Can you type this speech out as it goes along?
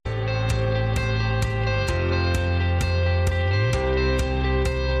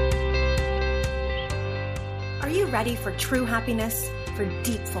ready for true happiness, for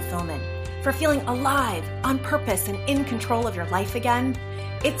deep fulfillment, for feeling alive, on purpose, and in control of your life again?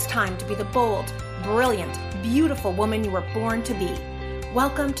 It's time to be the bold, brilliant, beautiful woman you were born to be.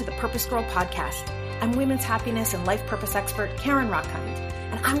 Welcome to the Purpose Girl Podcast. I'm women's happiness and life purpose expert Karen Rockkind,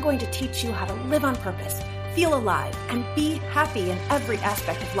 and I'm going to teach you how to live on purpose, feel alive, and be happy in every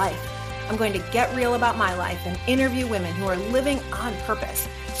aspect of life. I'm going to get real about my life and interview women who are living on purpose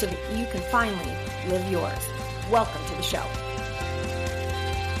so that you can finally live yours. Welcome to the show.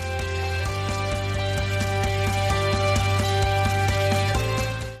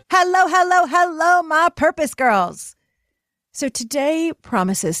 Hello, my Purpose Girls. So today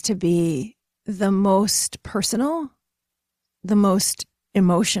promises to be the most personal, the most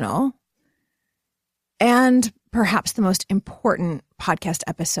emotional, and perhaps the most important podcast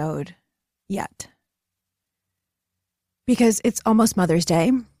episode yet. Because it's almost Mother's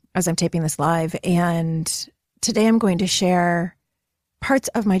Day as I'm taping this live, and today I'm going to share parts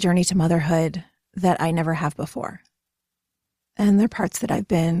of my journey to motherhood that I never have before. And they're parts that I've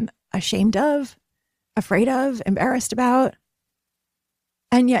been ashamed of, afraid of, embarrassed about,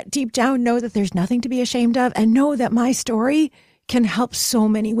 and yet deep down know that there's nothing to be ashamed of and know that my story can help so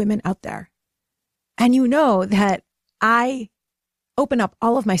many women out there. And you know that I open up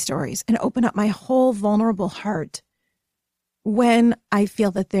all of my stories and open up my whole vulnerable heart when I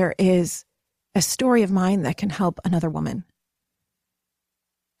feel that there is a story of mine that can help another woman.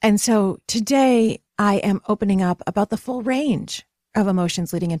 And so today I am opening up about the full range of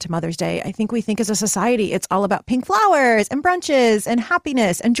emotions leading into Mother's Day. I think we think as a society, it's all about pink flowers and brunches and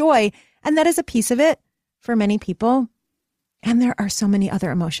happiness and joy. And that is a piece of it for many people. And there are so many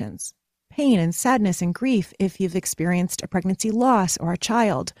other emotions, pain and sadness and grief if you've experienced a pregnancy loss or a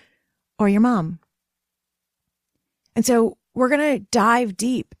child or your mom. And so we're going to dive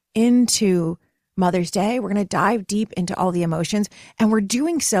deep into Mother's Day. We're going to dive deep into all the emotions. And we're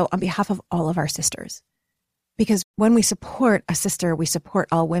doing so on behalf of all of our sisters. Because when we support a sister, we support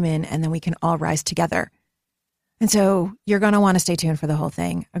all women, and then we can all rise together. And so you're going to want to stay tuned for the whole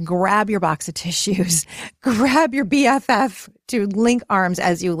thing. Grab your box of tissues, grab your BFF to link arms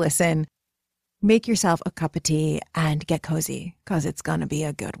as you listen. Make yourself a cup of tea and get cozy, because it's going to be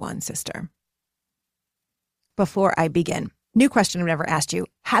a good one, sister. Before I begin, new question I've never asked you.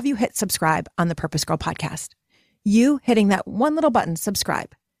 Have you hit subscribe on the Purpose Girl podcast? You hitting that one little button,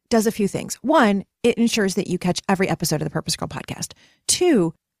 subscribe, does a few things. One, it ensures that you catch every episode of the Purpose Girl podcast.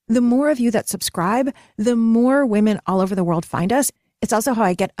 Two, the more of you that subscribe, the more women all over the world find us. It's also how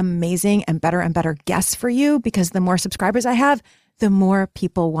I get amazing and better guests for you, because the more subscribers I have, the more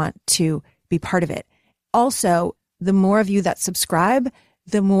people want to be part of it. Also, the more of you that subscribe,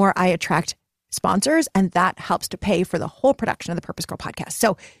 the more I attract sponsors, and that helps to pay for the whole production of the Purpose Girl podcast.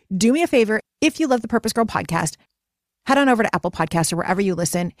 So do me a favor. If you love the Purpose Girl podcast, head on over to Apple Podcasts or wherever you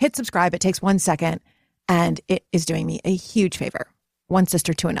listen, hit subscribe. It takes 1 second, and it is doing me a huge favor. One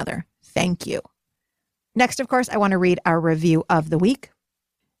sister to another. Thank you. Next, of course, I want to read our review of the week.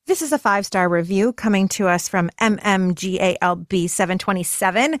 This is a 5-star review coming to us from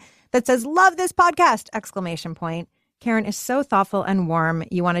MMGALB727 that says, "Love this podcast!" Exclamation point. Karen is so thoughtful and warm.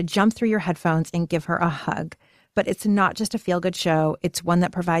 You want to jump through your headphones and give her a hug. But it's not just a feel-good show. It's one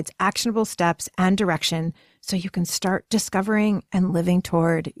that provides actionable steps and direction so you can start discovering and living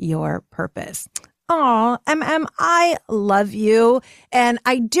toward your purpose. Aw, I love you. And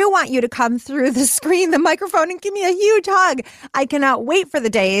I do want you to come through the screen, the microphone, and give me a huge hug. I cannot wait for the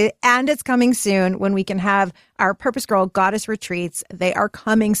day, and it's coming soon, when we can have our Purpose Girl Goddess Retreats. They are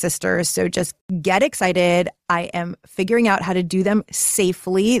coming, sisters, so just get excited. I am figuring out how to do them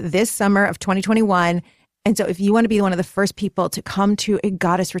safely this summer of 2021. And so if you want to be one of the first people to come to a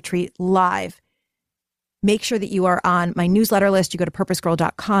Goddess Retreat live, make sure that you are on my newsletter list. You go to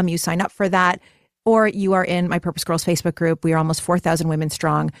purposegirl.com, you sign up for that, or you are in my Purpose Girls Facebook group. We are almost 4,000 women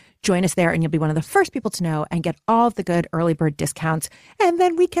strong. Join us there, and you'll be one of the first people to know and get all of the good early bird discounts. And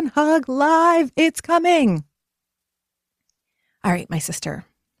then we can hug live. It's coming. All right, my sister,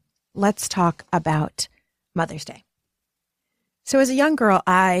 let's talk about Mother's Day. So as a young girl,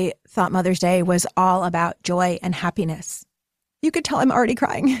 I thought Mother's Day was all about joy and happiness. You could tell I'm already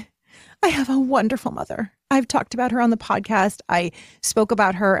crying. I have a wonderful mother. I've talked about her on the podcast. I spoke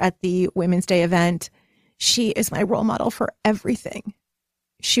about her at the Women's Day event. She is my role model for everything.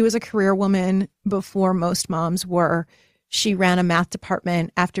 She was a career woman before most moms were. She ran a math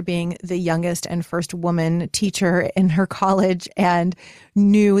department after being the youngest and first woman teacher in her college, and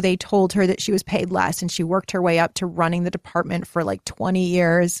knew they told her that she was paid less, and she worked her way up to running the department for like 20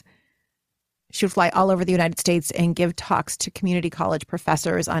 years. She would fly all over the United States and give talks to community college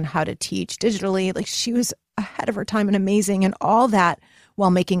professors on how to teach digitally. Like, she was a ahead of her time and amazing and all that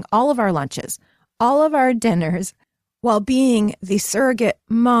while making all of our lunches, all of our dinners, while being the surrogate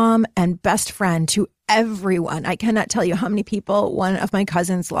mom and best friend to everyone. I cannot tell you how many people, one of my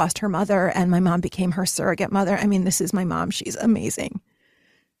cousins lost her mother and my mom became her surrogate mother. I mean, this is my mom. She's amazing.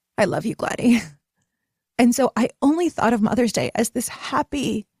 I love you, Gladys. And so I only thought of Mother's Day as this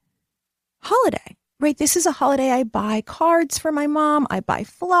happy holiday, right? This is a holiday I buy cards for my mom. I buy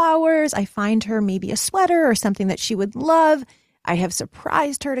flowers. I find her maybe a sweater or something that she would love. I have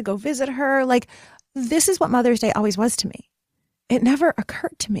surprised her to go visit her. Like, this is what Mother's Day always was to me. It never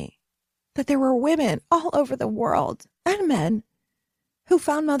occurred to me that there were women all over the world and men who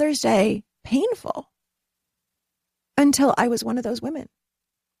found Mother's Day painful until I was one of those women.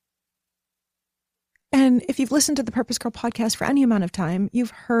 And if you've listened to the Purpose Girl podcast for any amount of time,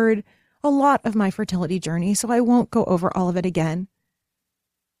 you've heard a lot of my fertility journey, so I won't go over all of it again.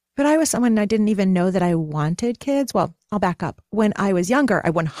 But I was someone I didn't even know that I wanted kids. Well, I'll back up. When I was younger, I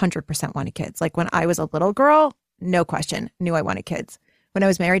 100% wanted kids. Like when I was a little girl, no question, knew I wanted kids. When I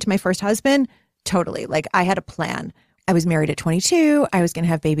was married to my first husband, totally. Like I had a plan. I was married at 22. I was going to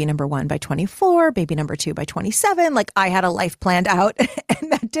have baby number 1 by 24, baby number 2 by 27. Like I had a life planned out,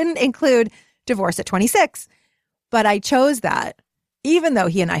 and that didn't include divorce at 26. But I chose that, even though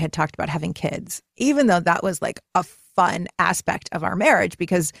he and I had talked about having kids, even though that was like a fun aspect of our marriage,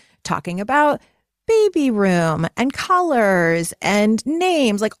 because talking about baby room and colors and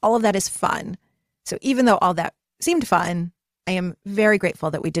names, like all of that is fun. So even though all that seemed fun, I am very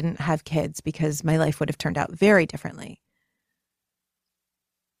grateful that we didn't have kids, because my life would have turned out very differently.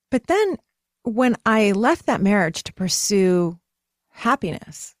 But then when I left that marriage to pursue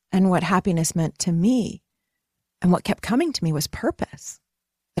happiness and what happiness meant to me, and what kept coming to me was purpose,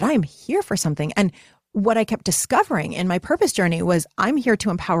 that I am here for something. And what I kept discovering in my purpose journey was I'm here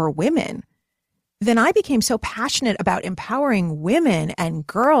to empower women. Then I became so passionate about empowering women and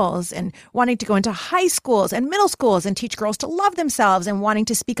girls and wanting to go into high schools and middle schools and teach girls to love themselves and wanting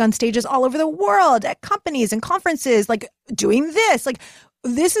to speak on stages all over the world at companies and conferences, like doing this. Like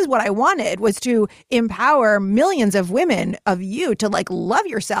this is what I wanted, was to empower millions of women, of you, to like love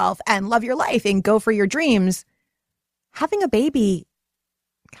yourself and love your life and go for your dreams. Having a baby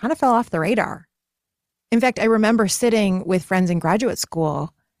kind of fell off the radar. In fact, I remember sitting with friends in graduate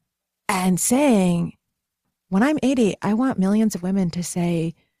school and saying, when I'm 80, I want millions of women to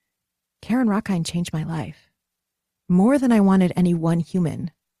say, Karen Rockine changed my life more than I wanted any one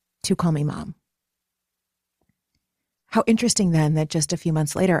human to call me mom. How interesting then that just a few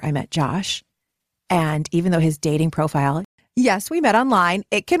months later, I met Josh. And even though his dating profile, yes, we met online,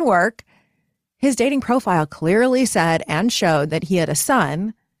 it can work. His dating profile clearly said and showed that he had a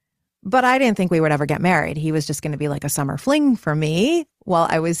son, but I didn't think we would ever get married. He was just going to be like a summer fling for me while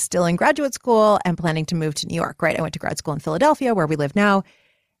I was still in graduate school and planning to move to New York, right? I went to grad school in Philadelphia, where we live now.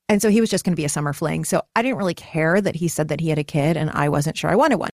 And so he was just going to be a summer fling. So I didn't really care that he said that he had a kid and I wasn't sure I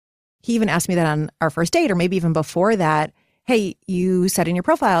wanted one. He even asked me that on our first date, or maybe even before that. Hey, you said in your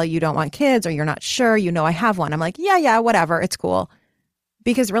profile you don't want kids, or you're not sure, you know I have one. I'm like, yeah, whatever, it's cool.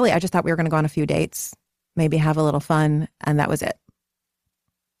 Because really, I just thought we were going to go on a few dates, maybe have a little fun, and that was it.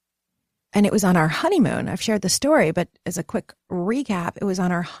 And it was on our honeymoon. I've shared the story, but as a quick recap, it was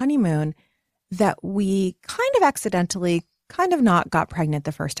on our honeymoon that we kind of accidentally, kind of not got pregnant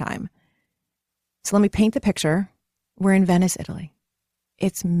the first time. So let me paint the picture. We're in Venice, Italy.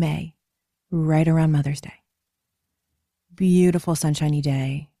 It's May, right around Mother's Day. Beautiful sunshiny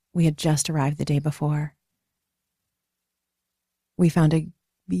day. We had just arrived the day before. We found a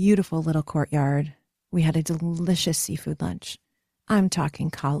beautiful little courtyard. We had a delicious seafood lunch. I'm talking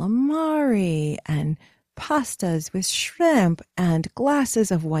calamari and pastas with shrimp and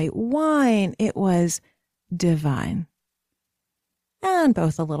glasses of white wine. It was divine. And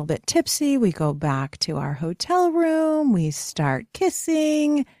both a little bit tipsy, we go back to our hotel room. We start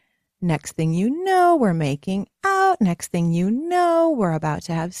kissing. Next thing you know, we're making out. Next thing you know, we're about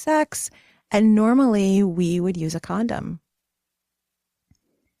to have sex. And normally we would use a condom.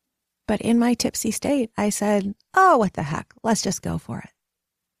 But in my tipsy state, I said, oh, what the heck? Let's just go for it.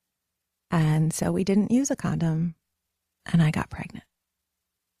 And so we didn't use a condom, and I got pregnant.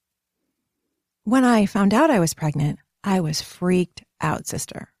 When I found out I was pregnant, I was freaked out,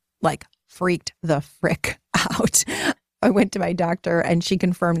 sister. Like, freaked the frick out. I went to my doctor, and she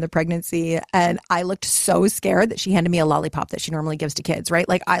confirmed the pregnancy, and I looked so scared that she handed me a lollipop that she normally gives to kids, right?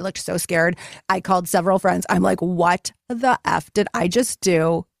 Like, I looked so scared. I called several friends. I'm like, what the F did I just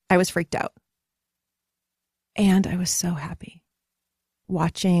do? I was freaked out. And I was so happy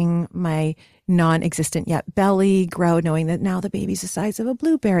watching my non-existent yet belly grow, knowing that now the baby's the size of a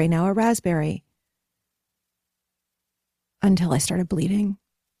blueberry, now a raspberry. until I started bleeding.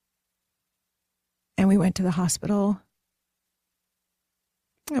 And we went to the hospital.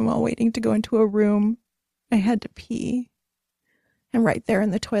 And while waiting to go into a room, I had to pee. And right there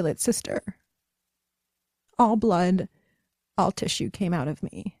in the toilet, sister, all blood, all tissue came out of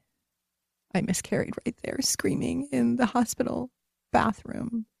me. I miscarried right there, screaming in the hospital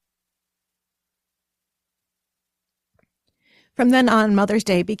bathroom. From then on, Mother's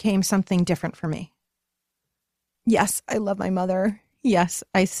Day became something different for me. Yes, I love my mother. Yes,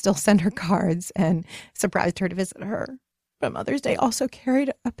 I still send her cards and surprised her to visit her. But Mother's Day also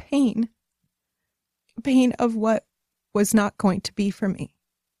carried a pain of what was not going to be for me,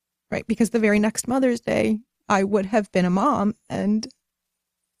 right? Because the very next Mother's Day, I would have been a mom, and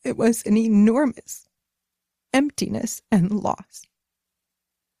it was an enormous emptiness and loss.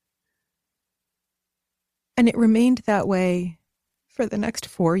 And it remained that way for the next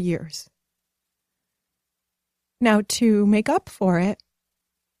 4 years. Now, to make up for it,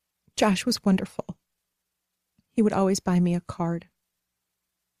 Josh was wonderful. He would always buy me a card.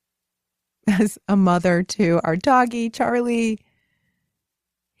 As a mother to our doggie, Charlie,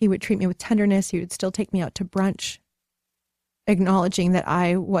 he would treat me with tenderness. He would still take me out to brunch, acknowledging that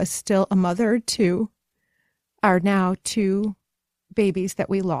I was still a mother to our now 2 babies that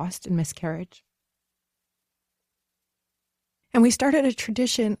we lost in miscarriage. And we started a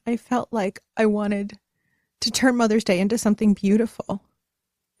tradition. I felt like I wanted to turn Mother's Day into something beautiful,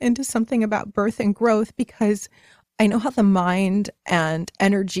 into something about birth and growth, because I know how the mind and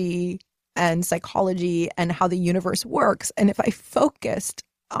energy and psychology and how the universe works. And if I focused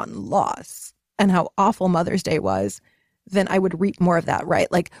on loss and how awful Mother's Day was, then I would reap more of that, right?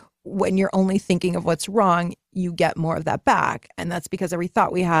 Like when you're only thinking of what's wrong, you get more of that back. And that's because every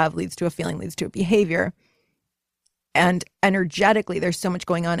thought we have leads to a feeling, leads to a behavior. And energetically, there's so much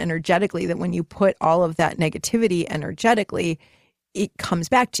going on energetically that when you put all of that negativity energetically, it comes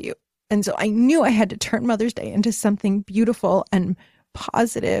back to you. And so I knew I had to turn Mother's Day into something beautiful and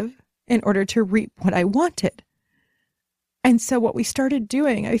positive in order to reap what I wanted. And so what we started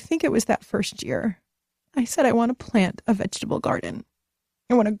doing, I think it was that first year, I said, I want to plant a vegetable garden.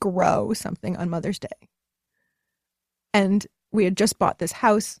 I want to grow something on Mother's Day. And we had just bought this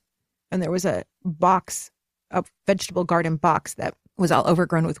house, and there was a vegetable garden box that was all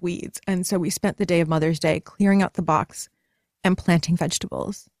overgrown with weeds. And so we spent the day of Mother's Day clearing out the box and planting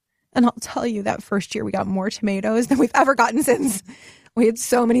vegetables. And I'll tell you, that first year we got more tomatoes than we've ever gotten since. We had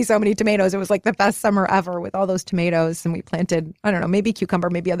so many tomatoes. It was like the best summer ever with all those tomatoes. And we planted, I don't know, maybe cucumber,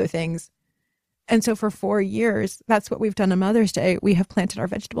 maybe other things. And so for 4 years, that's what we've done on Mother's Day. We have planted our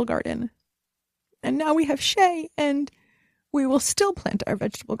vegetable garden. And now we have Shay, and we will still plant our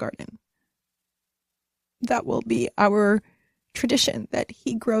vegetable garden. That will be our tradition that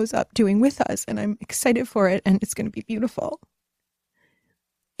he grows up doing with us. And I'm excited for it. And it's going to be beautiful.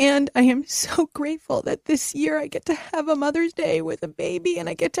 And I am so grateful that this year I get to have a Mother's Day with a baby, and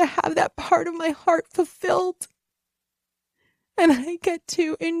I get to have that part of my heart fulfilled. And I get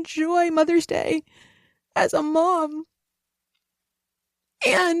to enjoy Mother's Day as a mom.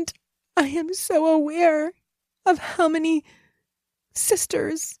 And I am so aware of how many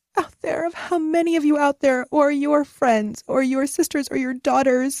sisters out there, of how many of you out there, or your friends, or your sisters, or your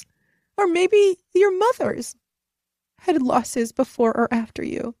daughters, or maybe your mothers had losses before or after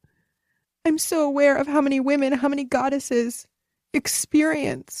you. I'm so aware of how many women, how many goddesses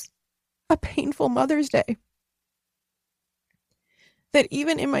experience a painful Mother's Day. That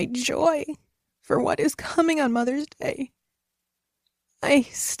even in my joy for what is coming on Mother's Day, I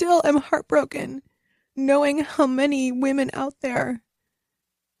still am heartbroken knowing how many women out there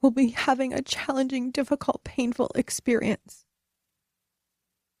will be having a challenging, difficult, painful experience.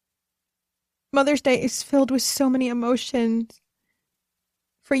 Mother's Day is filled with so many emotions.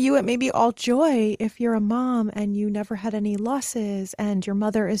 For you, it may be all joy if you're a mom and you never had any losses and your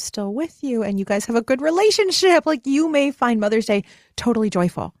mother is still with you and you guys have a good relationship. Like, you may find Mother's Day totally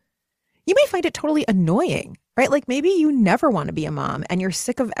joyful. You may find it totally annoying, right? Like, maybe you never want to be a mom and you're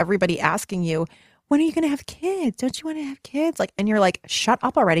sick of everybody asking you, when are you going to have kids? Don't you want to have kids? Like, and you're like, shut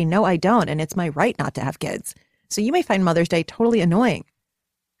up already. No, I don't. And it's my right not to have kids. So you may find Mother's Day totally annoying.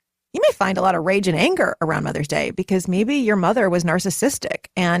 You may find a lot of rage and anger around Mother's Day because maybe your mother was narcissistic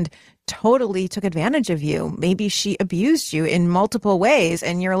and totally took advantage of you. Maybe she abused you in multiple ways.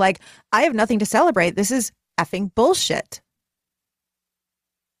 And you're like, I have nothing to celebrate. This is effing bullshit.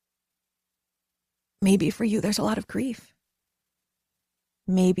 Maybe for you, there's a lot of grief.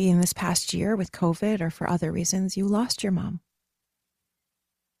 Maybe in this past year with COVID or for other reasons, you lost your mom.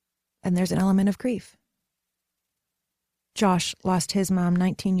 And there's an element of grief. Josh lost his mom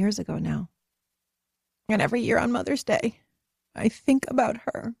 19 years ago now. And every year on Mother's Day, I think about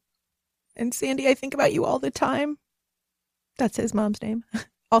her. And Sandy, I think about you all the time. That's his mom's name.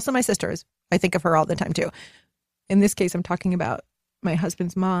 Also my sisters. I think of her all the time too. In this case, I'm talking about my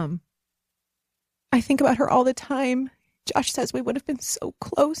husband's mom. I think about her all the time. Josh says we would have been so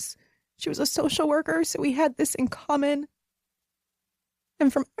close. She was a social worker, so we had this in common.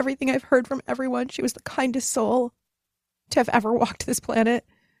 And from everything I've heard from everyone, she was the kindest soul to have ever walked this planet.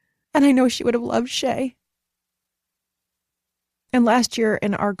 And I know she would have loved Shay. And last year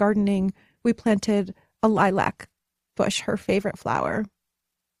in our gardening, we planted a lilac bush, her favorite flower.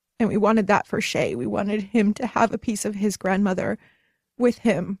 And we wanted that for Shay. We wanted him to have a piece of his grandmother with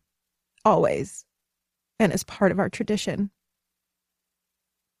him always and as part of our tradition.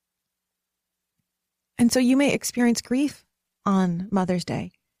 And so you may experience grief on Mother's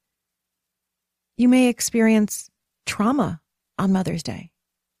Day. You may experience trauma on Mother's Day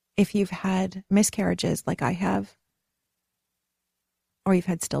if you've had miscarriages like I have, or you've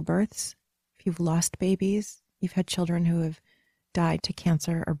had stillbirths, if you've lost babies, you've had children who have died to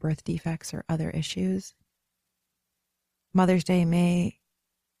cancer or birth defects or other issues. Mother's Day may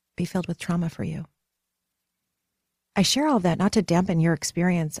be filled with trauma for you. I share all of that not to dampen your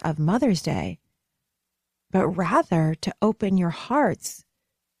experience of Mother's Day, but rather to open your hearts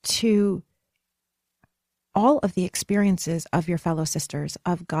to all of the experiences of your fellow sisters,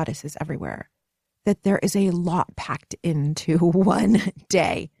 of goddesses everywhere, that there is a lot packed into one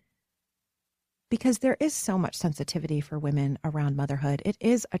day. Because there is so much sensitivity for women around motherhood. It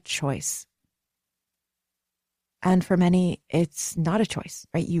is a choice. And for many, it's not a choice,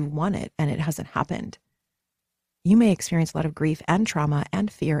 right? You want it and it hasn't happened. You may experience a lot of grief and trauma and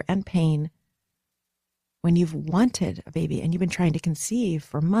fear and pain when you've wanted a baby and you've been trying to conceive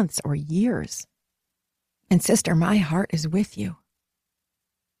for months or years. And sister, my heart is with you.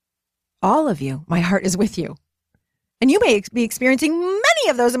 All of you, my heart is with you. And you may be experiencing many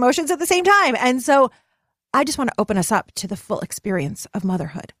of those emotions at the same time. And so I just want to open us up to the full experience of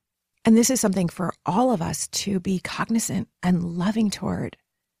motherhood. And this is something for all of us to be cognizant and loving toward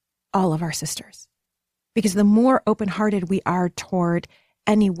all of our sisters. Because the more open-hearted we are toward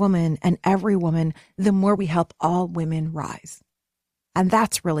any woman and every woman, the more we help all women rise. And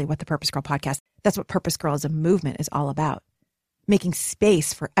that's really what the Purpose Girl podcast, that's what Purpose Girl as a movement is all about. Making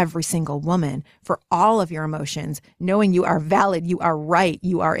space for every single woman, for all of your emotions, knowing you are valid, you are right,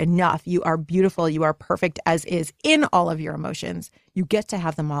 you are enough, you are beautiful, you are perfect as is in all of your emotions. You get to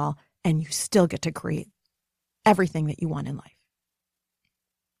have them all, and you still get to create everything that you want in life.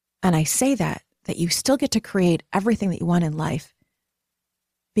 And I say that you still get to create everything that you want in life,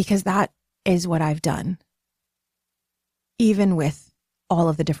 because that is what I've done, even with all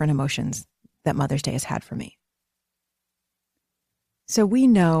of the different emotions that Mother's Day has had for me. So we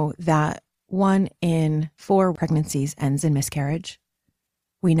know that 1 in 4 pregnancies ends in miscarriage.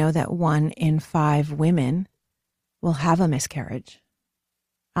 We know that 1 in 5 women will have a miscarriage.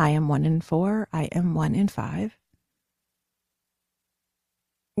 I am 1 in 4. I am 1 in 5.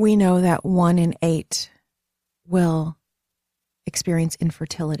 We know that 1 in 8 will experience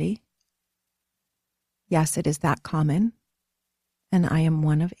infertility. Yes, it is that common. And I am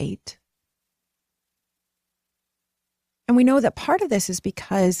 1 of 8. And we know that part of this is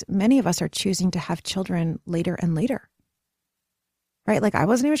because many of us are choosing to have children later and later, right? Like I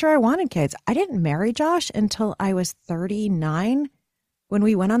wasn't even sure I wanted kids. I didn't marry Josh until I was 39. When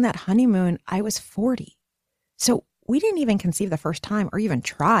we went on that honeymoon, I was 40. So we didn't even conceive the first time or even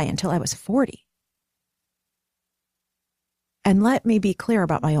try until I was 40. And let me be clear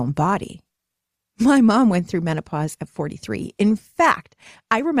about my own body. My mom went through menopause at 43. In fact,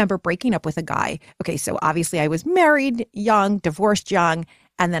 I remember breaking up with a guy. Okay, so obviously I was married young, divorced young,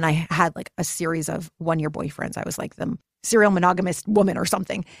 and then I had like a series of one-year boyfriends. I was like the serial monogamous woman or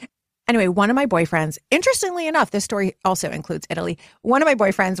something. Anyway, one of my boyfriends, interestingly enough, this story also includes Italy. One of my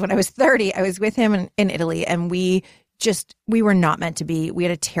boyfriends, when I was 30, I was with him in Italy, and we were not meant to be. We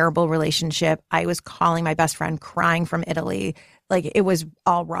had a terrible relationship. I was calling my best friend, crying from Italy. Like it was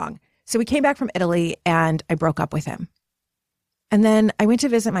all wrong. So we came back from Italy and I broke up with him. And then I went to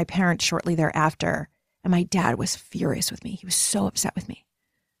visit my parents shortly thereafter, and my dad was furious with me. He was so upset with me.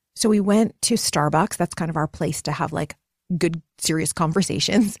 So we went to Starbucks. That's kind of our place to have like good, serious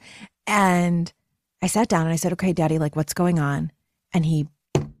conversations. And I sat down and I said, okay, Daddy, like what's going on? And he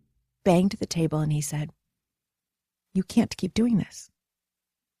banged the table and he said, you can't keep doing this.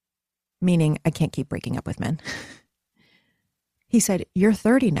 Meaning I can't keep breaking up with men. He said, you're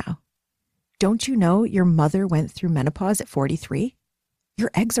 30 now. Don't you know your mother went through menopause at 43? Your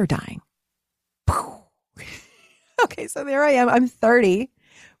eggs are dying. Okay, so there I am. I'm 30,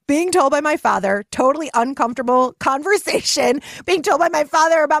 being told by my father, totally uncomfortable conversation, being told by my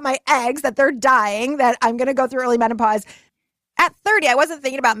father about my eggs, that they're dying, that I'm going to go through early menopause. At 30, I wasn't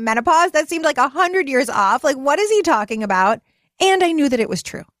thinking about menopause. That seemed like 100 years off. Like, what is he talking about? And I knew that it was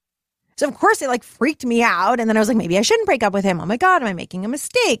true. So, of course, it like freaked me out. And then I was like, maybe I shouldn't break up with him. Oh, my God, am I making a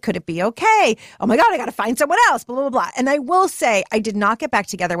mistake? Could it be okay? Oh, my God, I got to find someone else, blah, blah, blah. And I will say I did not get back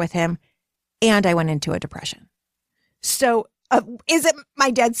together with him and I went into a depression. So is it my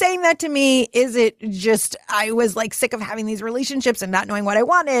dad saying that to me? Is it just I was like sick of having these relationships and not knowing what I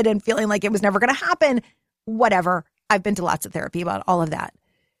wanted and feeling like it was never going to happen? Whatever. I've been to lots of therapy about all of that.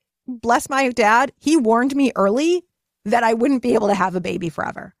 Bless my dad. He warned me early that I wouldn't be able to have a baby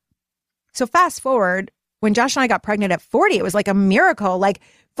forever. So fast forward, when Josh and I got pregnant at 40, it was like a miracle. Like,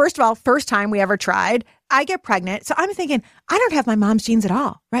 first of all, first time we ever tried, I get pregnant. So I'm thinking, I don't have my mom's genes at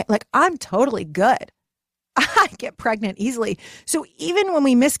all, right? Like, I'm totally good. I get pregnant easily. So even when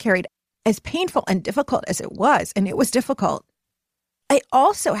we miscarried, as painful and difficult as it was, and it was difficult, I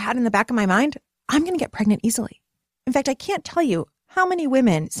also had in the back of my mind, I'm going to get pregnant easily. In fact, I can't tell you how many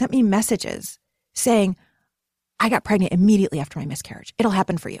women sent me messages saying, I got pregnant immediately after my miscarriage. It'll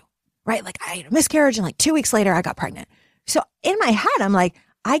happen for you. Right? Like I had a miscarriage and like 2 weeks later, I got pregnant. So in my head, I'm like,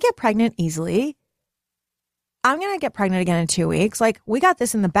 I get pregnant easily. I'm going to get pregnant again in 2 weeks. Like we got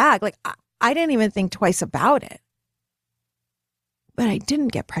this in the bag. Like I didn't even think twice about it. But I didn't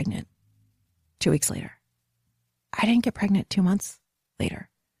get pregnant 2 weeks later. I didn't get pregnant 2 months later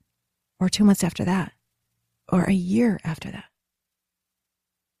or 2 months after that or a year after that.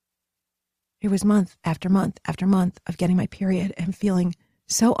 It was month after month after month of getting my period and feeling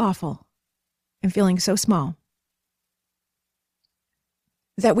so awful and feeling so small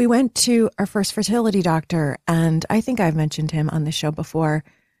that we went to our first fertility doctor. And I think I've mentioned him on the show before,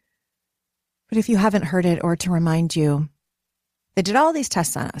 but if you haven't heard it, or to remind you, they did all these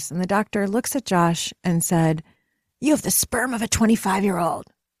tests on us. And the doctor looks at Josh and said, you have the sperm of a 25-year-old.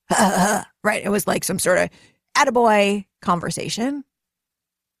 Right. It was like some sort of attaboy conversation.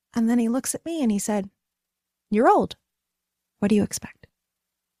 And then he looks at me and he said, you're old. What do you expect?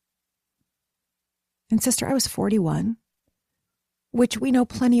 And sister, I was 41, which we know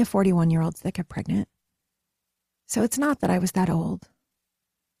plenty of 41-year-olds that get pregnant. So it's not that I was that old.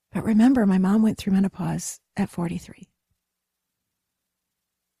 But remember, my mom went through menopause at 43.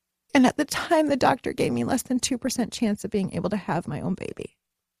 And at the time, the doctor gave me less than 2% chance of being able to have my own baby.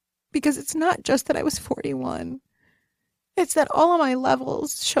 Because it's not just that I was 41. It's that all of my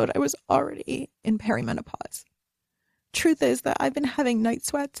levels showed I was already in perimenopause. Truth is that I've been having night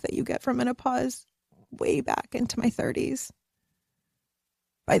sweats that you get from menopause way back into my 30s.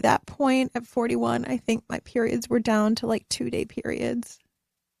 By that point, at 41, I think my periods were down to like 2-day periods.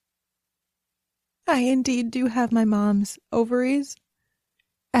 I indeed do have my mom's ovaries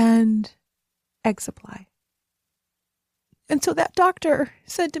and egg supply. And so that doctor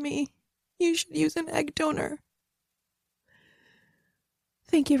said to me, you should use an egg donor.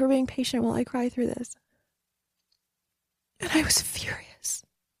 Thank you for being patient while I cry through this. And I was furious.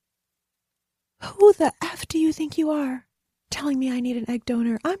 Who the F do you think you are? Telling me I need an egg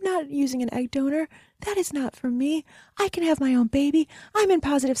donor. I'm not using an egg donor. That is not for me. I can have my own baby. I'm in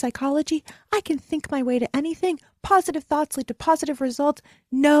positive psychology. I can think my way to anything. Positive thoughts lead to positive results.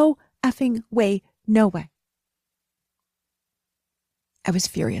 No effing way. No way. I was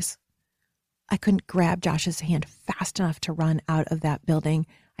furious. I couldn't grab Josh's hand fast enough to run out of that building.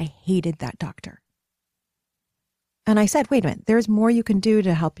 I hated that doctor. And I said, wait a minute, there's more you can do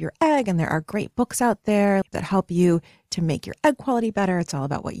to help your egg. And there are great books out there that help you to make your egg quality better. It's all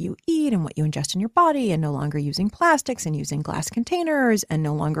about what you eat and what you ingest in your body, and no longer using plastics and using glass containers, and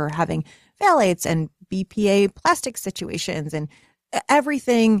no longer having phthalates and BPA plastic situations and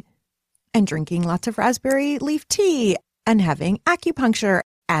everything, and drinking lots of raspberry leaf tea and having acupuncture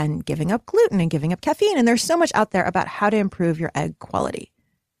and giving up gluten and giving up caffeine. And there's so much out there about how to improve your egg quality.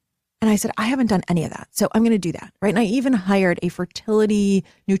 And I said, I haven't done any of that. So I'm going to do that. Right. And I even hired a fertility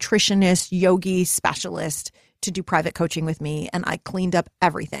nutritionist, yogi specialist to do private coaching with me. And I cleaned up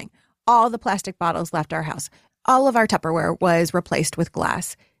everything. All the plastic bottles left our house. All of our Tupperware was replaced with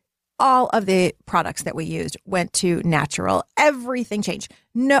glass. All of the products that we used went to natural. Everything changed.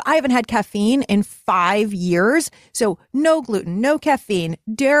 No, I haven't had caffeine in 5 years. So no gluten, no caffeine,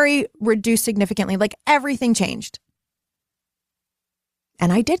 dairy reduced significantly. Like everything changed.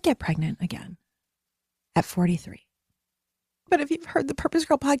 And I did get pregnant again at 43. But if you've heard the Purpose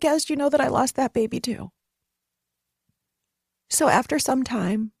Girl podcast, you know that I lost that baby too. So after some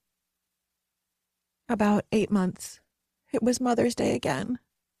time, about 8 months, it was Mother's Day again.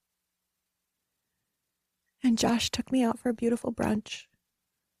 And Josh took me out for a beautiful brunch.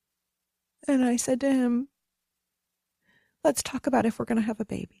 And I said to him, let's talk about if we're going to have a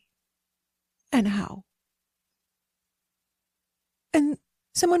baby and how. And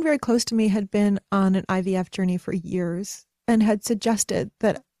someone very close to me had been on an IVF journey for years and had suggested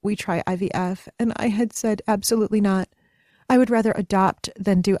that we try IVF. And I had said, absolutely not. I would rather adopt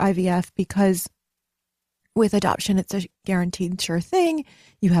than do IVF because with adoption, it's a guaranteed sure thing.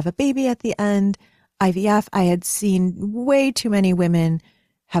 You have a baby at the end. IVF, I had seen way too many women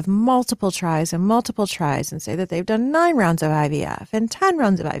have multiple tries and say that they've done 9 rounds of IVF and 10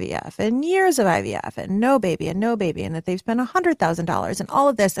 rounds of IVF and years of IVF and no baby and that they've spent $100,000 and all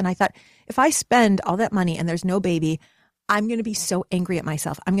of this. And I thought, if I spend all that money and there's no baby, I'm going to be so angry at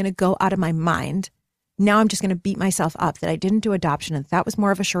myself. I'm going to go out of my mind. Now I'm just going to beat myself up that I didn't do adoption and that was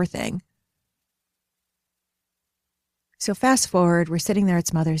more of a sure thing. So fast forward, we're sitting there,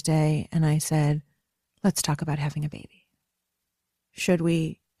 it's Mother's Day, and I said, let's talk about having a baby. Should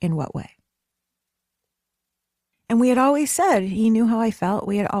we? In what way? And we had always said, he knew how I felt.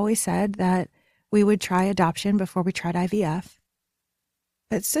 We had always said that we would try adoption before we tried IVF.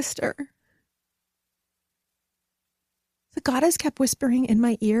 But sister, the goddess kept whispering in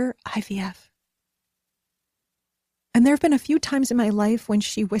my ear, IVF. And there have been a few times in my life when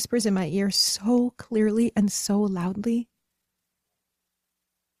she whispers in my ear so clearly and so loudly.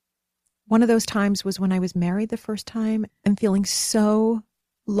 One of those times was when I was married the first time and feeling so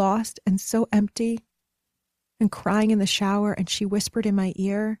lost and so empty and crying in the shower. And she whispered in my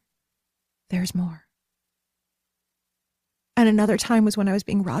ear, there's more. And another time was when I was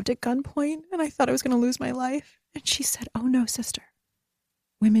being robbed at gunpoint and I thought I was going to lose my life. And she said, oh no, sister,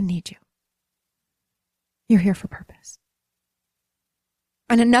 women need you. You're here for purpose.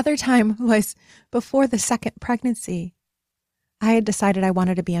 And another time was before the second pregnancy. I had decided I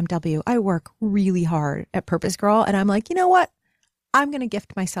wanted a BMW. I work really hard at Purpose Girl. And I'm like, you know what? I'm going to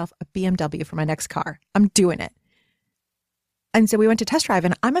gift myself a BMW for my next car. I'm doing it. And so we went to test drive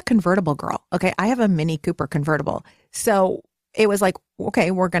and I'm a convertible girl. Okay. I have a Mini Cooper convertible. So it was like,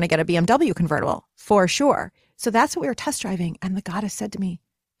 okay, we're going to get a BMW convertible for sure. So that's what we were test driving. And the goddess said to me,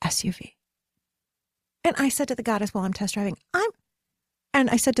 SUV. And I said to the goddess while I'm test driving,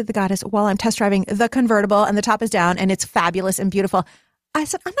 I said to the goddess while I'm test driving the convertible and the top is down and it's fabulous and beautiful. I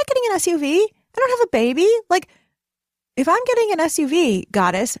said, I'm not getting an SUV. I don't have a baby. Like, if I'm getting an SUV,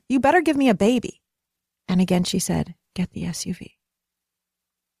 goddess, you better give me a baby. And again, she said, get the SUV.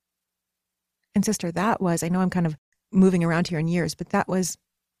 And sister, that was, I know I'm kind of moving around here in years, but that was,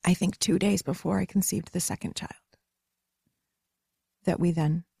 I think, 2 days before I conceived the second child that we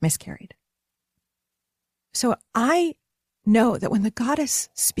then miscarried. So I know that when the goddess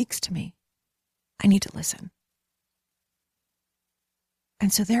speaks to me, I need to listen.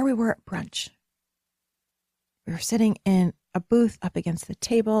 And so there we were at brunch. We were sitting in a booth up against the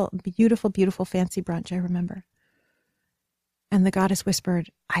table, beautiful, beautiful, fancy brunch, I remember. And the goddess whispered,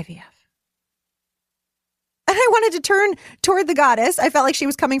 IVF. And I wanted to turn toward the goddess. I felt like she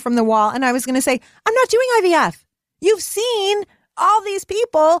was coming from the wall. And I was going to say, I'm not doing IVF. You've seen all these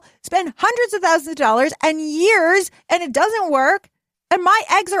people spend hundreds of thousands of dollars and years and it doesn't work. And my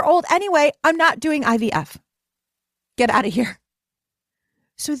eggs are old anyway. I'm not doing IVF. Get out of here.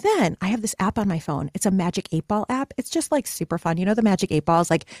 So then I have this app on my phone. It's a Magic 8-Ball app. It's just like super fun. You know, the Magic 8-Balls,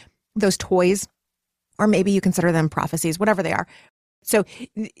 like those toys, or maybe you consider them prophecies, whatever they are. So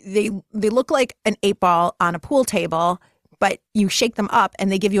they look like an 8-ball on a pool table, but you shake them up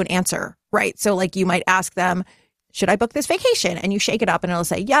and they give you an answer, right? So like you might ask them, should I book this vacation? And you shake it up and it'll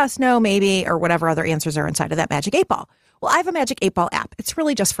say yes, no, maybe, or whatever other answers are inside of that Magic 8-Ball. Well, I have a Magic 8-Ball app. It's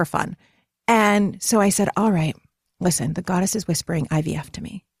really just for fun. And so I said, all right, listen, the goddess is whispering IVF to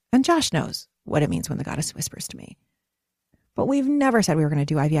me. And Josh knows what it means when the goddess whispers to me. But we've never said we were going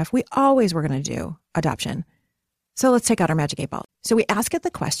to do IVF. We always were going to do adoption. So let's take out our Magic 8-Ball. So we ask it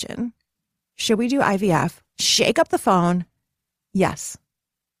the question, should we do IVF? Shake up the phone. Yes.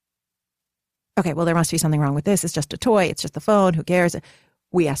 Okay, well, there must be something wrong with this. It's just a toy. It's just the phone. Who cares?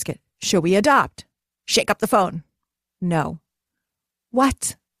 We ask it, should we adopt? Shake up the phone. No.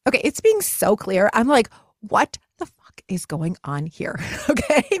 What? Okay, it's being so clear. I'm like, what the fuck is going on here?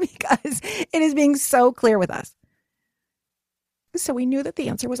 Okay, because it is being so clear with us. So we knew that the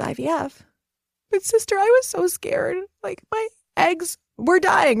answer was IVF. But sister, I was so scared. Like my eggs were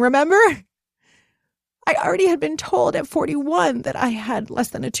dying, remember? I already had been told at 41 that I had less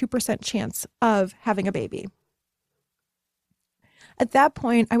than a 2% chance of having a baby. At that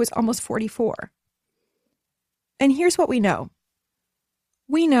point, I was almost 44. And here's what we know.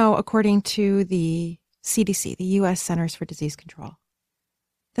 We know, according to the CDC, the U.S. Centers for Disease Control,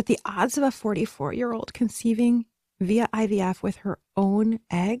 that the odds of a 44-year-old conceiving via IVF with her own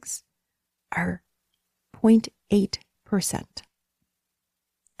eggs are 0.8%.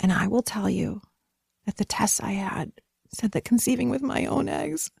 And I will tell you that the tests I had said that conceiving with my own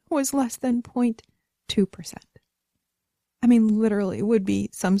eggs was less than 0.2%. I mean, literally would be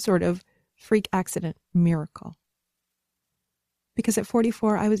some sort of freak accident miracle. Because at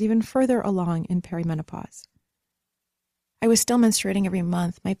 44, I was even further along in perimenopause. I was still menstruating every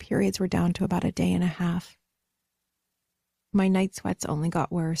month. My periods were down to about a day and a half. My night sweats only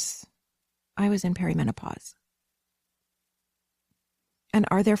got worse. I was in perimenopause. And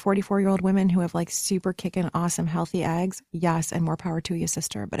are there 44-year-old women who have like super kicking awesome healthy eggs? Yes, and more power to you,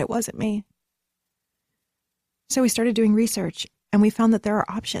 sister, but it wasn't me. So we started doing research and we found that there are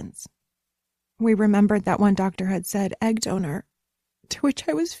options. We remembered that one doctor had said egg donor, to which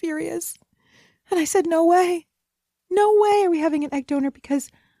I was furious. And I said, no way are we having an egg donor, because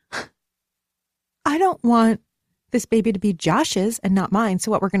I don't want this baby to be Josh's and not mine.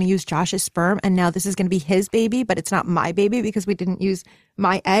 So what, we're going to use Josh's sperm and now this is going to be his baby, but it's not my baby because we didn't use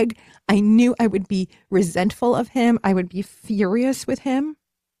my egg. I knew I would be resentful of him. I would be furious with him.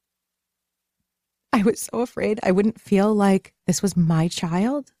 I was so afraid I wouldn't feel like this was my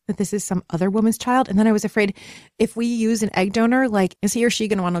child, that this is some other woman's child. And then I was afraid if we use an egg donor, like, is he or she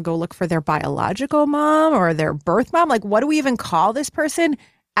going to want to go look for their biological mom or their birth mom? Like, what do we even call this person?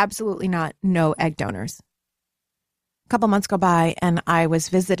 Absolutely not. No egg donors. A couple months go by and I was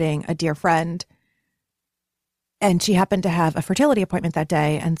visiting a dear friend and she happened to have a fertility appointment that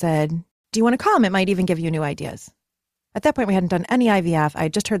day and said, do you want to come? It might even give you new ideas. At that point, we hadn't done any IVF. I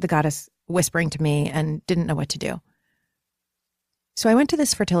had just heard the goddess whispering to me and didn't know what to do. So I went to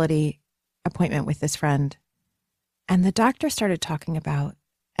this fertility appointment with this friend and the doctor started talking about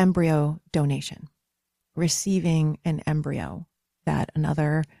embryo donation, receiving an embryo that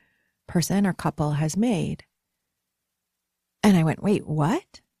another person or couple has made. And I went, wait,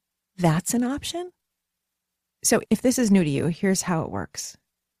 what? That's an option? So if this is new to you, here's how it works.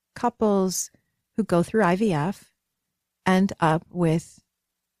 Couples who go through IVF end up with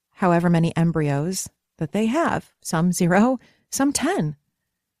however many embryos that they have, some 0, some 10.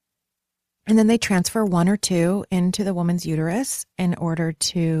 And then they transfer 1 or 2 into the woman's uterus in order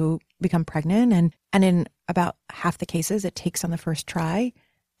to become pregnant. And in about half the cases, it takes on the first try.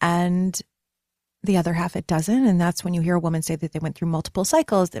 And the other half, it doesn't. And that's when you hear a woman say that they went through multiple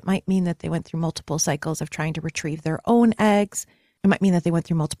cycles. That might mean that they went through multiple cycles of trying to retrieve their own eggs. It might mean that they went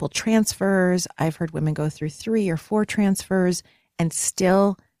through multiple transfers. I've heard women go through 3 or 4 transfers and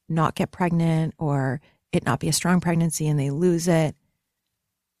still not get pregnant, or it not be a strong pregnancy and they lose it.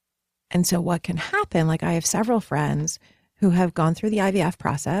 And so what can happen, like I have several friends who have gone through the IVF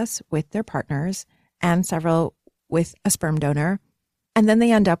process with their partners and several with a sperm donor. And then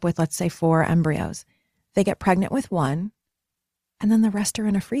they end up with, let's say, 4 embryos. They get pregnant with 1, and then the rest are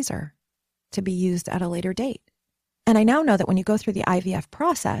in a freezer to be used at a later date. And I now know that when you go through the IVF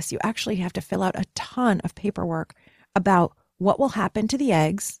process, you actually have to fill out a ton of paperwork about what will happen to the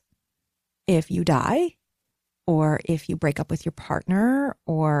eggs if you die, or if you break up with your partner,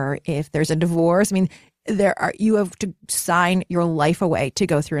 or if there's a divorce. I mean, you have to sign your life away to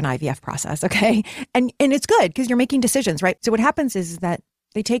go through an IVF process, okay? And it's good because you're making decisions, right? So what happens is that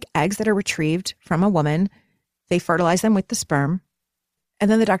they take eggs that are retrieved from a woman, they fertilize them with the sperm, and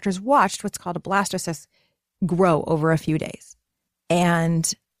then the doctors watched what's called a blastocyst grow over a few days.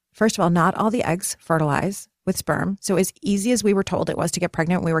 And first of all, not all the eggs fertilize with sperm. So as easy as we were told it was to get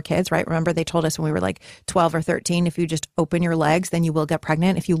pregnant when we were kids, right? Remember they told us when we were like 12 or 13, if you just open your legs, then you will get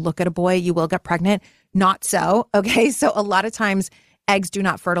pregnant. If you look at a boy, you will get pregnant. Not so. Okay. So a lot of times eggs do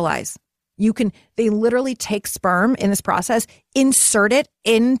not fertilize. They literally take sperm in this process, insert it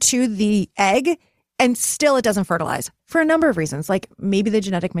into the egg, and still it doesn't fertilize for a number of reasons. Like maybe the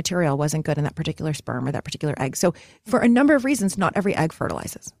genetic material wasn't good in that particular sperm or that particular egg. So for a number of reasons, not every egg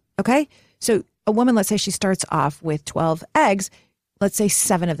fertilizes. Okay. So a woman, let's say she starts off with 12 eggs, let's say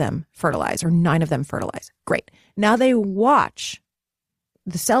 7 of them fertilize or 9 of them fertilize. Great. Now they watch.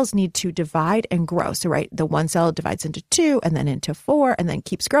 The cells need to divide and grow. So, right, the one cell divides into 2 and then into 4 and then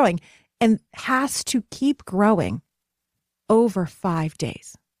keeps growing and has to keep growing over 5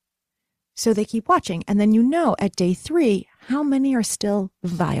 days. So they keep watching. And then at day 3, how many are still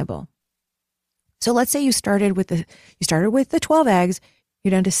viable. So let's say you started with the 12 eggs. You're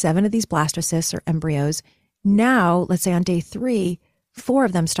down to 7 of these blastocysts or embryos. Now, let's say on day 3, 4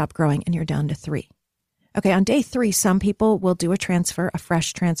 of them stop growing and you're down to 3. Okay, on day 3, some people will do a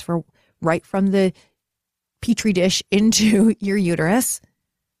fresh transfer right from the petri dish into your uterus.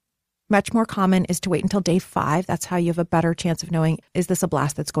 Much more common is to wait until day 5. That's how you have a better chance of knowing, is this a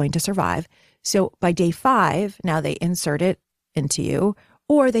blast that's going to survive? So by day 5, now they insert it into you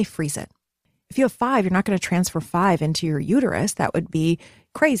or they freeze it. If you have 5, you're not going to transfer 5 into your uterus. That would be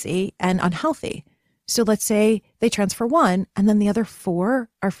crazy and unhealthy. So let's say they transfer 1 and then the other 4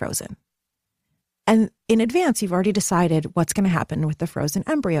 are frozen. And in advance, you've already decided what's going to happen with the frozen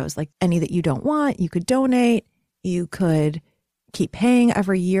embryos. Like any that you don't want, you could donate. You could keep paying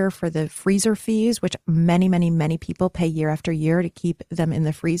every year for the freezer fees, which many, many, many people pay year after year to keep them in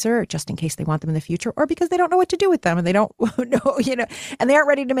the freezer just in case they want them in the future or because they don't know what to do with them and they don't know, and they aren't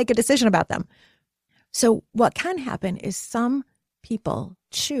ready to make a decision about them. So what can happen is some people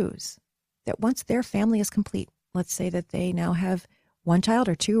choose that once their family is complete, let's say that they now have 1 child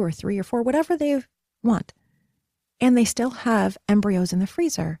or 2 or 3 or 4, whatever they want, and they still have embryos in the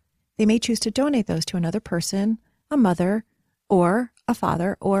freezer, they may choose to donate those to another person, a mother or a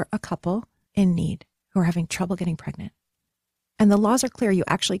father or a couple in need who are having trouble getting pregnant. And the laws are clear. You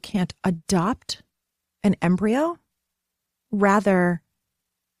actually can't adopt an embryo. Rather,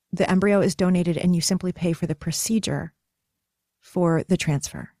 the embryo is donated and you simply pay for the procedure for the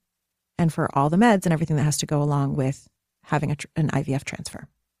transfer and for all the meds and everything that has to go along with having an IVF transfer.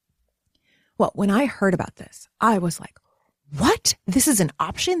 Well, when I heard about this, I was like, what? This is an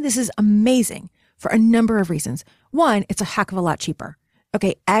option? This is amazing for a number of reasons. One, it's a heck of a lot cheaper.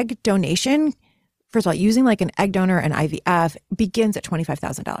 Okay, egg donation, first of all, using like an egg donor and IVF begins at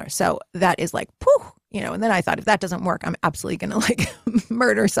 $25,000. So that is like, poof, and then I thought if that doesn't work, I'm absolutely going to like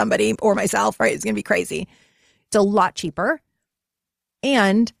murder somebody or myself, right? It's going to be crazy. It's a lot cheaper.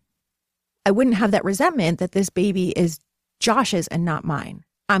 And I wouldn't have that resentment that this baby is Josh's and not mine.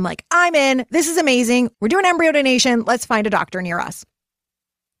 I'm like, I'm in. This is amazing. We're doing embryo donation. Let's find a doctor near us.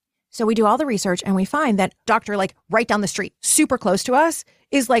 So we do all the research and we find that doctor like right down the street, super close to us,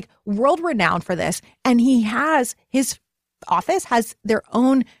 is like world renowned for this. And his office has their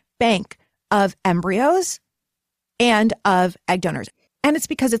own bank of embryos and of egg donors. And it's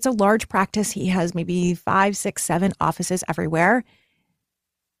because it's a large practice. He has maybe 5, 6, 7 offices everywhere.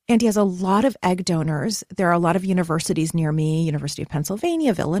 And he has a lot of egg donors. There are a lot of universities near me, University of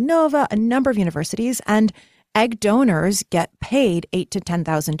Pennsylvania, Villanova, a number of universities. And egg donors get paid $8,000 to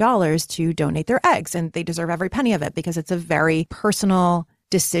 $10,000 to donate their eggs. And they deserve every penny of it because it's a very personal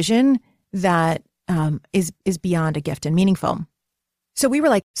decision that is beyond a gift and meaningful. So we were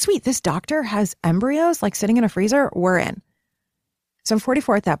like, sweet, this doctor has embryos like sitting in a freezer. We're in. So I'm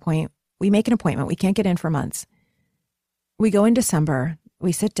 44 at that point. We make an appointment. We can't get in for months. We go in December.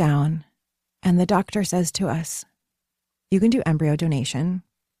 We sit down and the doctor says to us, you can do embryo donation,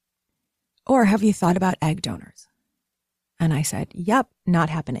 or have you thought about egg donors? And I said, yep, not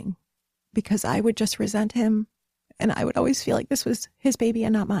happening, because I would just resent him and I would always feel like this was his baby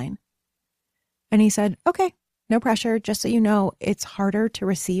and not mine. And he said, okay, no pressure. Just so you know, it's harder to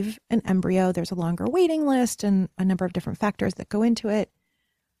receive an embryo. There's a longer waiting list and a number of different factors that go into it.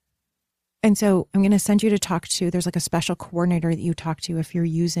 And so I'm going to send you to talk to, there's like a special coordinator that you talk to if you're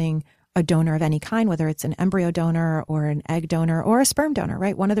using a donor of any kind, whether it's an embryo donor or an egg donor or a sperm donor,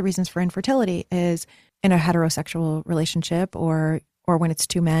 right? One of the reasons for infertility is in a heterosexual relationship or when it's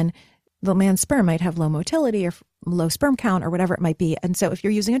 2 men, the man's sperm might have low motility or low sperm count or whatever it might be. And so if you're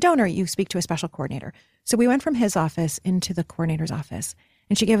using a donor, you speak to a special coordinator. So we went from his office into the coordinator's office.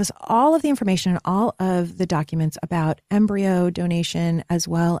 And she gave us all of the information, all of the documents about embryo donation, as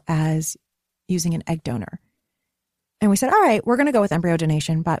well as using an egg donor. And we said, all right, we're going to go with embryo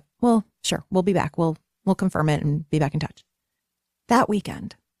donation, but well, sure, we'll be back. We'll confirm it and be back in touch. That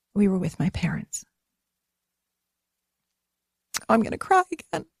weekend, we were with my parents. Oh, I'm going to cry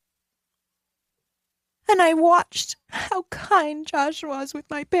again. And I watched how kind Josh was with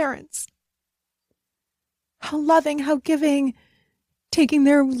my parents. How loving, how giving, taking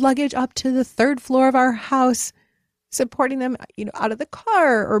their luggage up to the 3rd floor of our house, supporting them, out of the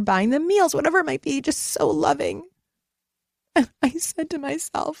car or buying them meals, whatever it might be, just so loving. And I said to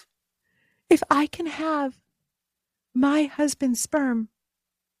myself, if I can have my husband's sperm,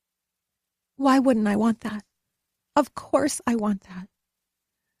 why wouldn't I want that? Of course I want that.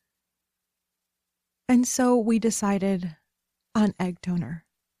 And so we decided on egg donor.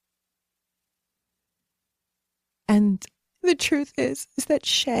 And the truth is that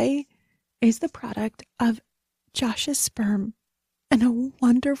Shay is the product of Josh's sperm and a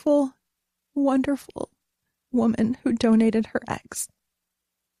wonderful, wonderful woman who donated her eggs.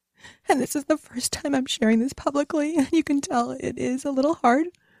 And this is the first time I'm sharing this publicly, and you can tell it is a little hard.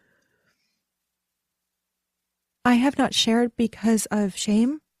 I have not shared because of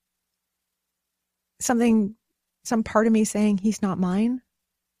shame. Some part of me saying he's not mine,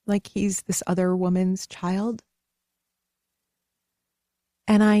 like he's this other woman's child.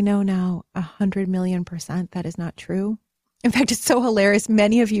 And I know now 100,000,000% that is not true. In fact, it's so hilarious.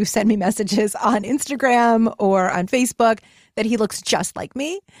 Many of you send me messages on Instagram or on Facebook that he looks just like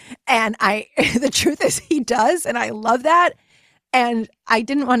me. And the truth is he does. And I love that. And I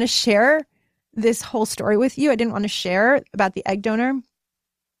didn't want to share this whole story with you. I didn't want to share about the egg donor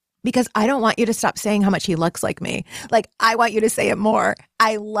because I don't want you to stop saying how much he looks like me. Like, I want you to say it more.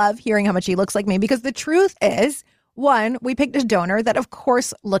 I love hearing how much he looks like me because the truth is, one, we picked a donor that, of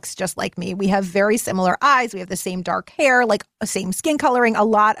course, looks just like me. We have very similar eyes. We have the same dark hair, like same skin coloring. A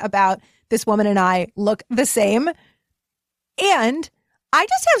lot about this woman and I look the same. And I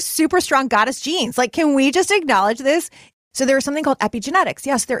just have super strong goddess genes. Like, can we just acknowledge this? So there is something called epigenetics.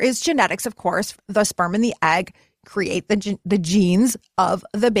 Yes, there is genetics, of course. The sperm and the egg create the genes of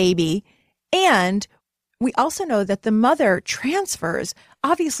the baby. And we also know that the mother transfers,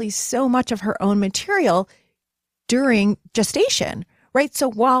 obviously, so much of her own material during gestation, right?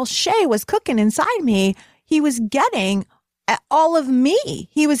 So while Shay was cooking inside me, he was getting all of me.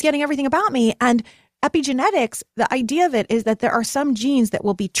 He was getting everything about me. And epigenetics, the idea of it is that there are some genes that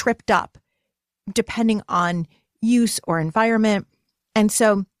will be tripped up depending on use or environment. And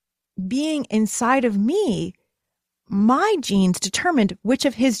so being inside of me, my genes determined which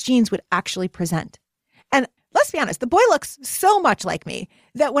of his genes would actually present. And let's be honest, the boy looks so much like me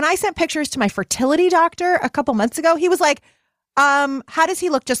that when I sent pictures to my fertility doctor a couple months ago, he was like, how does he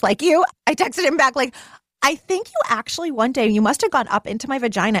look just like you? I texted him back like, I think you actually one day, you must have gone up into my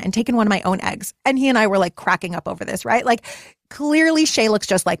vagina and taken one of my own eggs. And he and I were like cracking up over this, right? Like, clearly Shay looks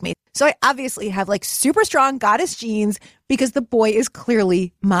just like me. So I obviously have like super strong goddess genes because the boy is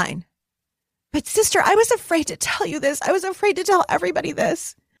clearly mine. But sister, I was afraid to tell you this. I was afraid to tell everybody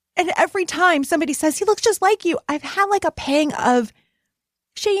this. And every time somebody says, he looks just like you, I've had like a pang of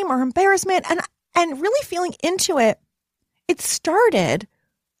shame or embarrassment and really feeling into it. It started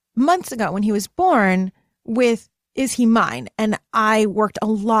months ago when he was born with, is he mine? And I worked a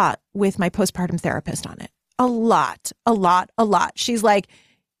lot with my postpartum therapist on it. A lot. She's like,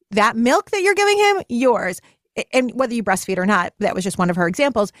 that milk that you're giving him, yours. And whether you breastfeed or not, that was just one of her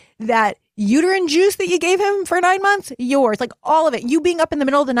examples. That uterine juice that you gave him for 9 months, yours. Like all of it. You being up in the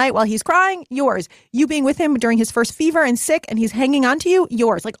middle of the night while he's crying, yours. You being with him during his first fever and sick and he's hanging on to you,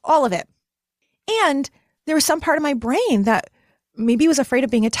 yours. Like all of it. And there was some part of my brain that maybe was afraid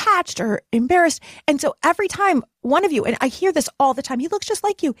of being attached or embarrassed. And so every time one of you, and I hear this all the time, he looks just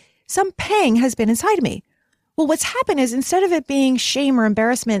like you, some pang has been inside of me. Well, what's happened is instead of it being shame or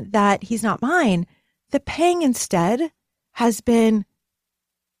embarrassment that he's not mine, the pang instead has been,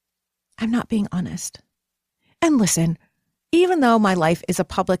 I'm not being honest. And listen, even though my life is a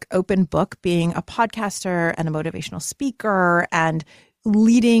public open book, being a podcaster and a motivational speaker and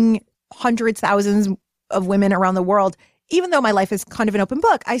leading hundreds, thousands of women around the world, even though my life is kind of an open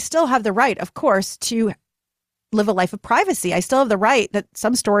book, I still have the right, of course, to live a life of privacy. I still have the right that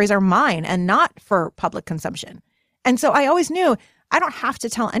some stories are mine and not for public consumption. And so I always knew I don't have to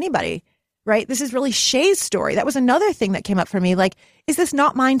tell anybody, right? This is really Shay's story. That was another thing that came up for me. Like, is this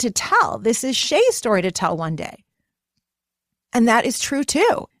not mine to tell? This is Shay's story to tell one day. And that is true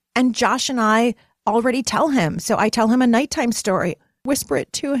too. And Josh and I already tell him. So I tell him a nighttime story, whisper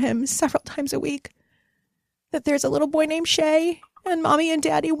it to him several times a week, that there's a little boy named Shay and mommy and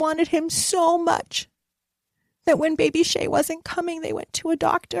daddy wanted him so much that when baby Shay wasn't coming, they went to a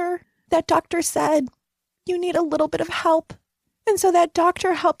doctor. That doctor said, you need a little bit of help. And so that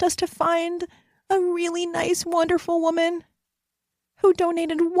doctor helped us to find a really nice, wonderful woman who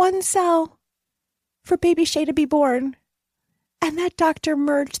donated one cell for baby Shay to be born. And that doctor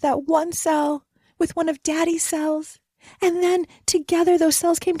merged that one cell with one of daddy's cells. And then together, those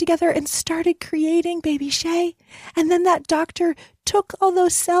cells came together and started creating baby Shay. And then that doctor took all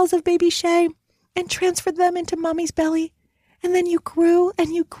those cells of baby Shay and transferred them into mommy's belly. And then you grew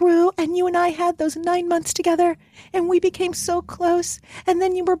and you grew and you and I had those 9 months together and we became so close. And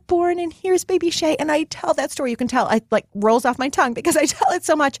then you were born and here's baby Shay. And I tell that story, you can tell, it like rolls off my tongue because I tell it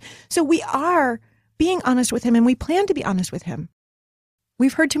so much. So we are being honest with him and we plan to be honest with him.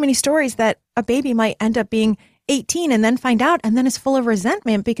 We've heard too many stories that a baby might end up being 18 and then find out and then is full of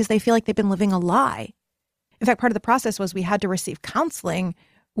resentment because they feel like they've been living a lie. In fact, part of the process was we had to receive counseling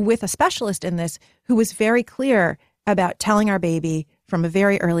with a specialist in this who was very clear about telling our baby from a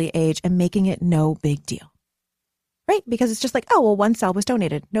very early age and making it no big deal, right? Because it's just like, oh, well, one cell was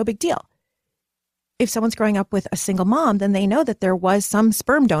donated, no big deal. If someone's growing up with a single mom, then they know that there was some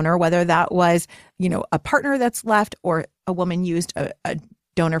sperm donor, whether that was, a partner that's left or a woman used a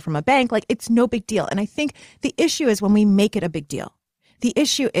donor from a bank. Like, it's no big deal. And I think the issue is when we make it a big deal. The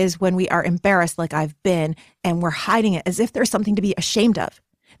issue is when we are embarrassed like I've been and we're hiding it as if there's something to be ashamed of.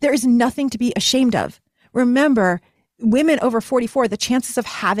 There is nothing to be ashamed of. Remember, women over 44, the chances of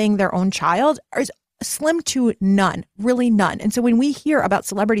having their own child are slim to none, really none. And so when we hear about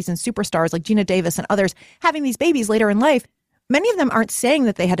celebrities and superstars like Gina Davis and others having these babies later in life, many of them aren't saying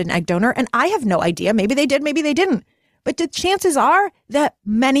that they had an egg donor. And I have no idea. Maybe they did, maybe they didn't. But the chances are that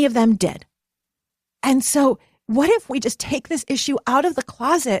many of them did. And so what if we just take this issue out of the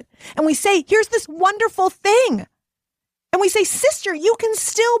closet and we say, here's this wonderful thing. And we say, sister, you can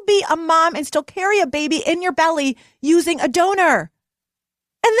still be a mom and still carry a baby in your belly using a donor.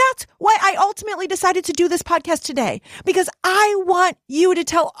 And that's why I ultimately decided to do this podcast today, because I want you to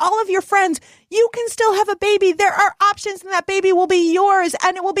tell all of your friends, you can still have a baby. There are options and that baby will be yours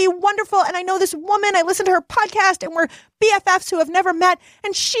and it will be wonderful. And I know this woman, I listened to her podcast and we're BFFs who have never met,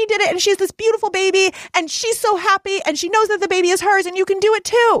 and she did it and she has this beautiful baby and she's so happy and she knows that the baby is hers and you can do it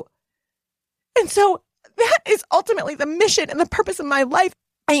too. And so that is ultimately the mission and the purpose of my life.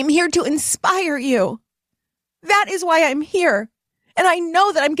 I am here to inspire you. That is why I'm here. And I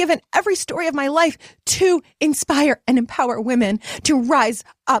know that I'm given every story of my life to inspire and empower women to rise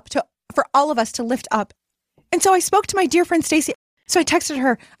up, for all of us to lift up. And so I spoke to my dear friend, Stacy. So I texted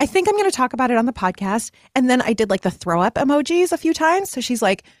her, I think I'm going to talk about it on the podcast. And then I did like the throw up emojis a few times. So she's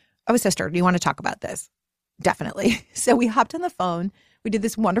like, oh, sister, do you want to talk about this? Definitely. So we hopped on the phone. We did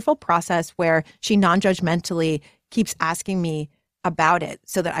this wonderful process where she non-judgmentally keeps asking me about it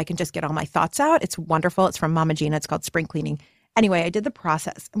so that I can just get all my thoughts out. It's wonderful. It's from Mama Gina. It's called Spring Cleaning. Anyway, I did the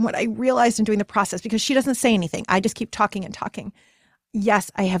process. And what I realized in doing the process, because she doesn't say anything, I just keep talking and talking.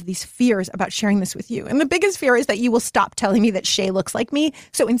 Yes, I have these fears about sharing this with you. And the biggest fear is that you will stop telling me that Shay looks like me.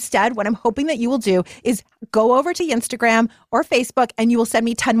 So instead, what I'm hoping that you will do is go over to Instagram or Facebook and you will send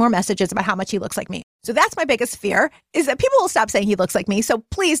me 10 more messages about how much he looks like me. So that's my biggest fear, is that people will stop saying he looks like me. So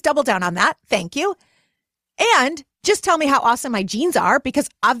please double down on that. Thank you. And just tell me how awesome my genes are, because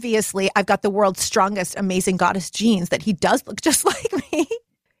obviously I've got the world's strongest, amazing goddess genes that he does look just like me.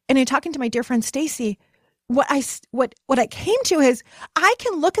 And in talking to my dear friend Stacy, what I came to is I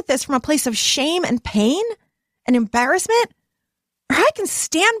can look at this from a place of shame and pain and embarrassment, or I can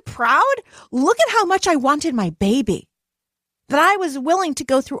stand proud. Look at how much I wanted my baby, that I was willing to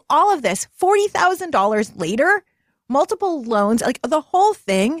go through all of this, $40,000 later, multiple loans, like the whole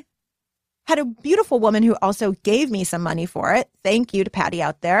thing. Had a beautiful woman who also gave me some money for it. Thank you to Patty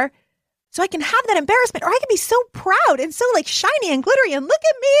out there. So I can have that embarrassment, or I can be so proud and so like shiny and glittery and look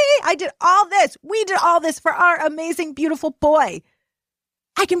at me. I did all this. We did all this for our amazing, beautiful boy.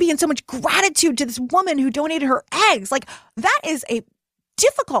 I can be in so much gratitude to this woman who donated her eggs. Like that is a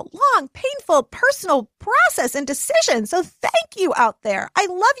difficult, long, painful, personal process and decision. So thank you out there. I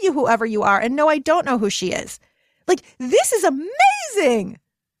love you, whoever you are. And no, I don't know who she is. Like this is amazing.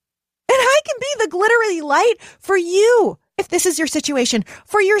 And I can be the glittery light for you, if this is your situation,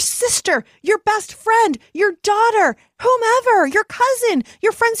 for your sister, your best friend, your daughter, whomever, your cousin,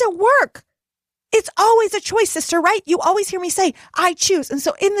 your friends at work. It's always a choice, sister, right? You always hear me say, I choose. And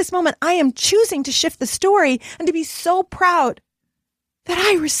so in this moment, I am choosing to shift the story and to be so proud that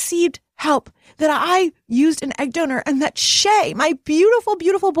I received help, that I used an egg donor, and that Shay, my beautiful,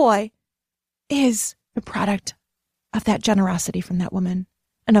 beautiful boy, is the product of that generosity from that woman.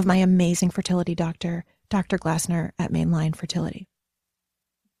 And of my amazing fertility doctor, Dr. Glassner at Mainline Fertility.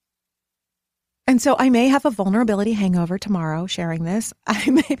 And so I may have a vulnerability hangover tomorrow sharing this. I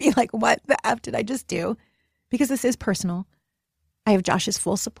may be like, what the F did I just do? Because this is personal. I have Josh's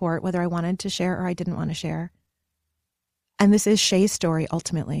full support, whether I wanted to share or I didn't want to share. And this is Shay's story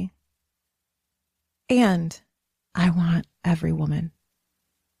ultimately. And I want every woman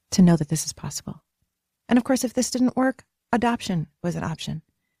to know that this is possible. And of course, if this didn't work, adoption was an option.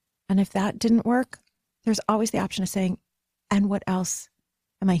 And if that didn't work, there's always the option of saying, and what else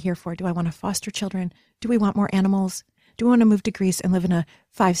am I here for? Do I want to foster children? Do we want more animals? Do we want to move to Greece and live in a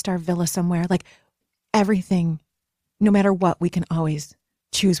 5-star villa somewhere? Like everything, no matter what, we can always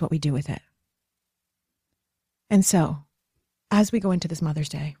choose what we do with it. And so, as we go into this Mother's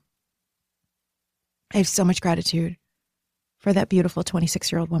Day, I have so much gratitude for that beautiful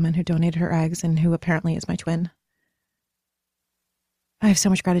 26-year-old woman who donated her eggs and who apparently is my twin. I have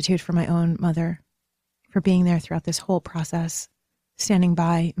so much gratitude for my own mother for being there throughout this whole process, standing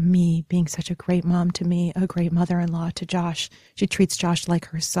by me, being such a great mom to me, a great mother-in-law to Josh. She treats Josh like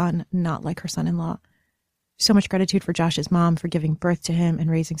her son, not like her son-in-law. So much gratitude for Josh's mom for giving birth to him and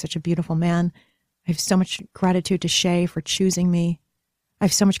raising such a beautiful man. I have so much gratitude to Shay for choosing me. I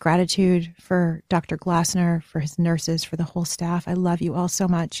have so much gratitude for Dr. Glassner, for his nurses, for the whole staff. I love you all so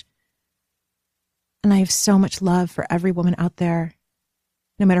much. And I have so much love for every woman out there.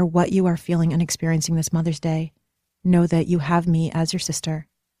 No matter what you are feeling and experiencing this Mother's Day, know that you have me as your sister,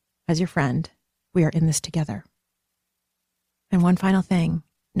 as your friend. We are in this together. And one final thing,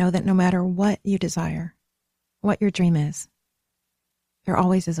 know that no matter what you desire, what your dream is, there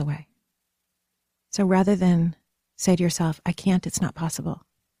always is a way. So rather than say to yourself, I can't, it's not possible,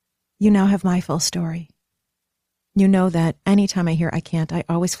 you now have my full story. You know that anytime I hear I can't, I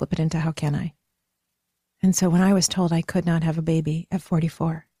always flip it into how can I? And so when I was told I could not have a baby at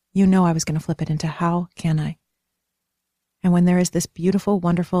 44, you know I was going to flip it into how can I? And when there is this beautiful,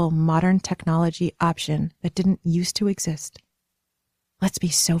 wonderful, modern technology option that didn't used to exist, let's be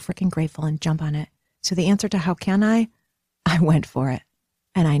so freaking grateful and jump on it. So the answer to how can I went for it.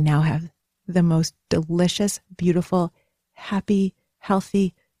 And I now have the most delicious, beautiful, happy,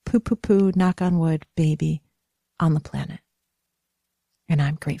 healthy, poo-poo-poo, knock on wood, baby on the planet. And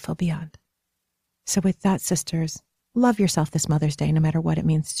I'm grateful beyond. So with that, sisters, love yourself this Mother's Day, no matter what it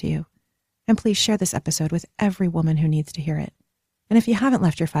means to you. And please share this episode with every woman who needs to hear it. And if you haven't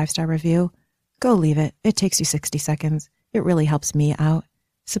left your 5-star review, go leave it. It takes you 60 seconds. It really helps me out.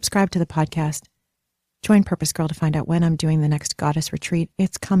 Subscribe to the podcast. Join Purpose Girl to find out when I'm doing the next Goddess Retreat.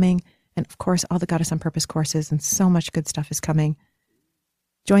 It's coming. And of course, all the Goddess on Purpose courses and so much good stuff is coming.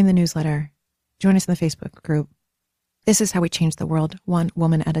 Join the newsletter. Join us in the Facebook group. This is how we change the world, one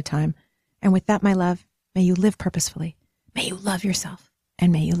woman at a time. And with that, my love, may you live purposefully. May you love yourself.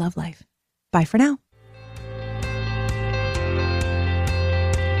 And may you love life. Bye for now.